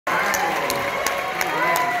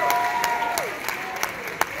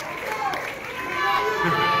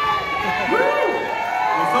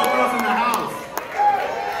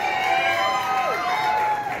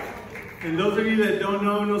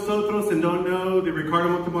Hello, the Ricardo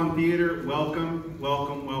Montalban Theater. Welcome,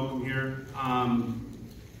 welcome, welcome here.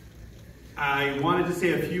 I wanted to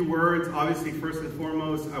say a few words. Obviously, first and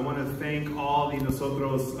foremost, I want to thank all the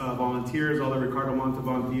Nosotros volunteers, all the Ricardo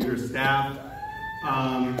Montalban Theater staff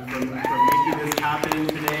for making this happen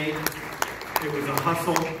today. It was a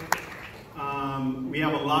hustle. We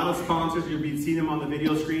have a lot of sponsors. You'll be seeing them on the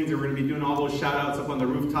video screens, and we're going to be doing all those shout outs up on the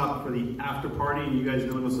rooftop for the after party. And you guys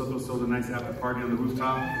know Nosotros throws a nice after party on the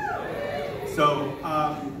rooftop. So,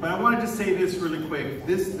 but I wanted to say this really quick.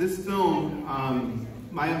 This film,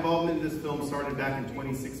 my involvement in this film started back in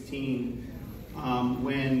 2016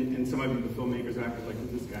 when, and some of you, the filmmakers, actors like,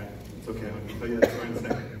 who's this guy? It's okay, I'll tell you that story in a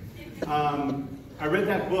second. I read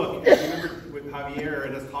that book, and I remember with Javier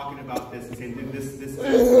and us talking about this and saying, dude, this is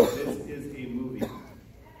a movie,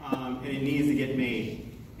 and it needs to get made.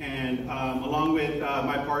 And along with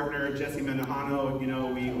my partner, Jesse Menajano, you know,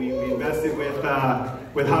 we invested with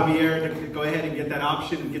Javier to go ahead and get that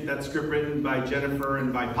option and get that script written by Jennifer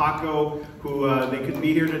and by Paco, who they couldn't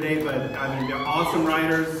be here today, but I mean, they're awesome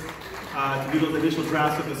writers to do those initial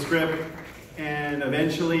drafts of the script. And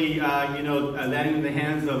eventually, you know, landing in the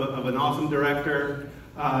hands of an awesome director.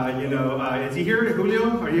 You know, is he here?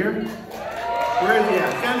 Julio, are you here? Where is he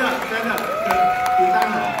at? Stand up, stand up.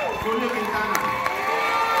 Quintana, Julio Quintana.